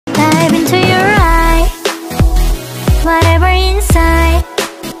inside,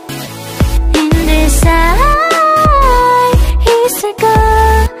 있을까?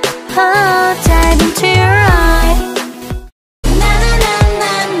 Dive into your eye.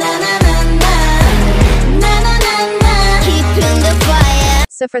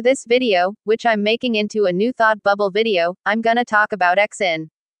 So for this video, which I'm making into a new thought bubble video, I'm gonna talk about XN.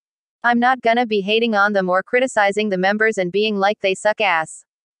 I'm not gonna be hating on them or criticizing the members and being like they suck ass.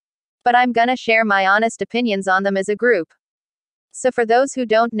 But I'm gonna share my honest opinions on them as a group. So for those who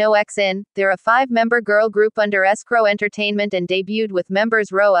don't know XN, they're a 5-member girl group under Escrow Entertainment and debuted with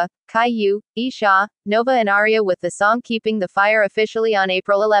members Roa, Caillou, Isha, Nova and Arya with the song Keeping the Fire officially on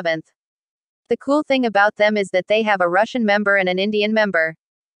April 11th. The cool thing about them is that they have a Russian member and an Indian member.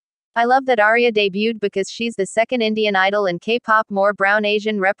 I love that Arya debuted because she's the second Indian idol in K-pop more brown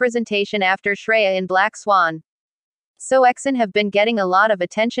Asian representation after Shreya in Black Swan. So XN have been getting a lot of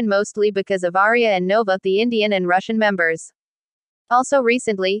attention mostly because of Arya and Nova, the Indian and Russian members. Also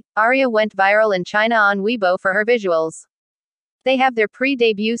recently, Arya went viral in China on Weibo for her visuals. They have their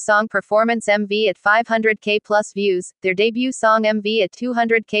pre-debut song performance MV at 500k plus views, their debut song MV at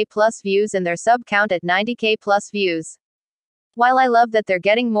 200k plus views and their sub count at 90k plus views. While I love that they're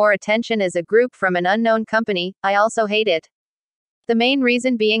getting more attention as a group from an unknown company, I also hate it. The main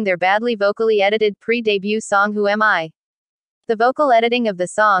reason being their badly vocally edited pre-debut song Who Am I? The vocal editing of the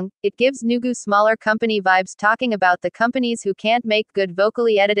song, it gives Nugu smaller company vibes talking about the companies who can't make good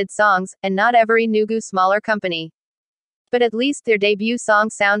vocally edited songs, and not every Nugu smaller company. But at least their debut song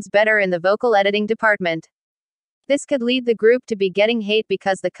sounds better in the vocal editing department. This could lead the group to be getting hate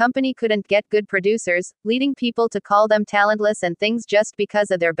because the company couldn't get good producers, leading people to call them talentless and things just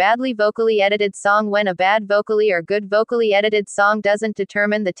because of their badly vocally edited song when a bad vocally or good vocally edited song doesn't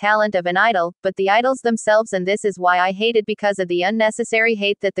determine the talent of an idol, but the idols themselves, and this is why I hate it because of the unnecessary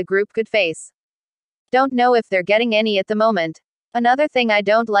hate that the group could face. Don't know if they're getting any at the moment. Another thing I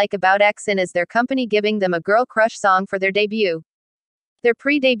don't like about XN is their company giving them a girl crush song for their debut. Their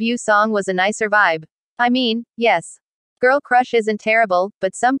pre-debut song was a nicer vibe. I mean, yes. Girl crush isn't terrible,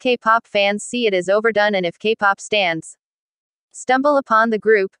 but some K-pop fans see it as overdone, and if K-pop stans stumble upon the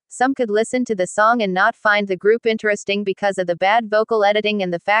group, some could listen to the song and not find the group interesting because of the bad vocal editing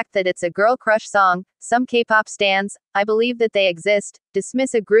and the fact that it's a girl crush song. Some K-pop stans, I believe that they exist,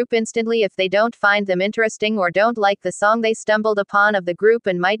 dismiss a group instantly if they don't find them interesting or don't like the song they stumbled upon of the group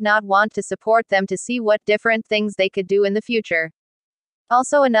and might not want to support them to see what different things they could do in the future.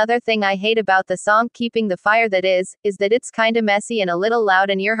 Also, another thing I hate about the song Keeping the Fire is that it's kinda messy and a little loud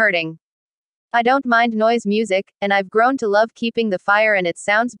and ear hurting. I don't mind noise music, and I've grown to love Keeping the Fire and it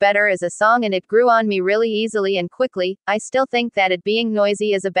sounds better as a song and it grew on me really easily and quickly. I still think that it being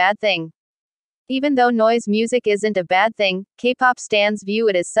noisy is a bad thing. Even though noise music isn't a bad thing, K-pop stans view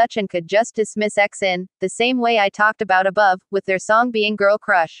it as such and could just dismiss XN, the same way I talked about above, with their song being Girl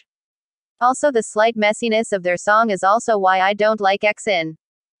Crush. Also, the slight messiness of their song is also why I don't like XN.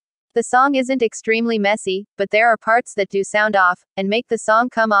 The song isn't extremely messy, but there are parts that do sound off, and make the song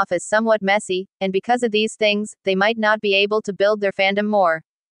come off as somewhat messy, and because of these things, they might not be able to build their fandom more.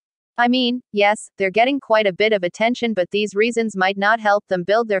 I mean, yes, they're getting quite a bit of attention, but these reasons might not help them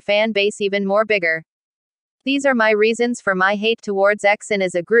build their fan base even more bigger. These are my reasons for my hate towards XN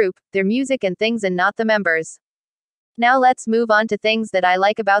as a group, their music and things, and not the members. Now let's move on to things that I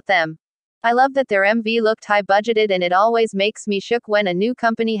like about them. I love that their MV looked high budgeted, and it always makes me shook when a new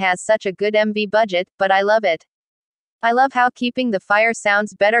company has such a good MV budget, but I love it. I love how Keeping the Fire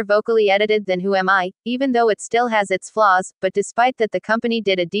sounds better vocally edited than Who Am I, even though it still has its flaws, but despite that the company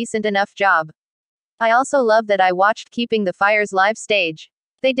did a decent enough job. I also love that I watched Keeping the Fire's live stage.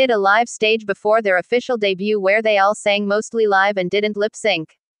 They did a live stage before their official debut where they all sang mostly live and didn't lip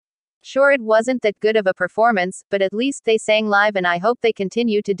sync. Sure, it wasn't that good of a performance, but at least they sang live, and I hope they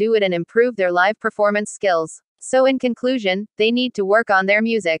continue to do it and improve their live performance skills. So in conclusion, they need to work on their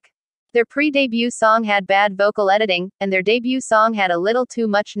music. Their pre-debut song had bad vocal editing, and their debut song had a little too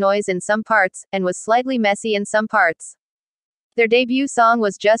much noise in some parts, and was slightly messy in some parts. Their debut song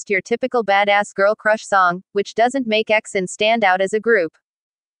was just your typical badass girl crush song, which doesn't make XN stand out as a group.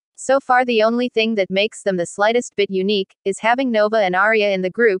 So far the only thing that makes them the slightest bit unique, is having Nova and Arya in the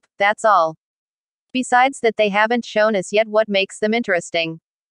group, that's all. Besides that, they haven't shown us yet what makes them interesting.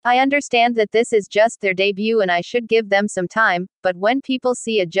 I understand that this is just their debut and I should give them some time, but when people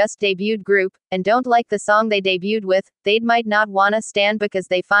see a just debuted group, and don't like the song they debuted with, they might not wanna stand because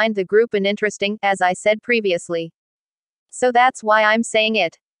they find the group uninteresting, as I said previously. So that's why I'm saying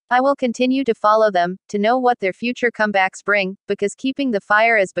it. I will continue to follow them, to know what their future comebacks bring, because Keeping the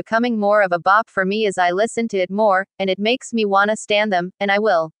Fire is becoming more of a bop for me as I listen to it more, and it makes me wanna stan them, and I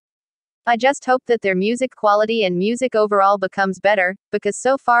will. I just hope that their music quality and music overall becomes better, because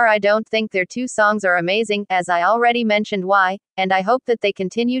so far I don't think their 2 songs are amazing, as I already mentioned why, and I hope that they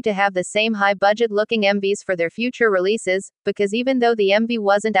continue to have the same high-budget looking MVs for their future releases, because even though the MV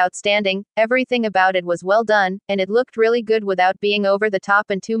wasn't outstanding, everything about it was well done, and it looked really good without being over the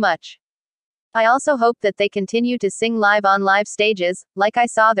top and too much. I also hope that they continue to sing live on live stages, like I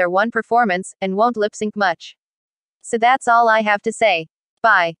saw their one performance, and won't lip-sync much. So that's all I have to say.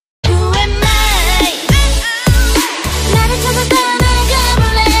 Bye. Who am I? Matter to the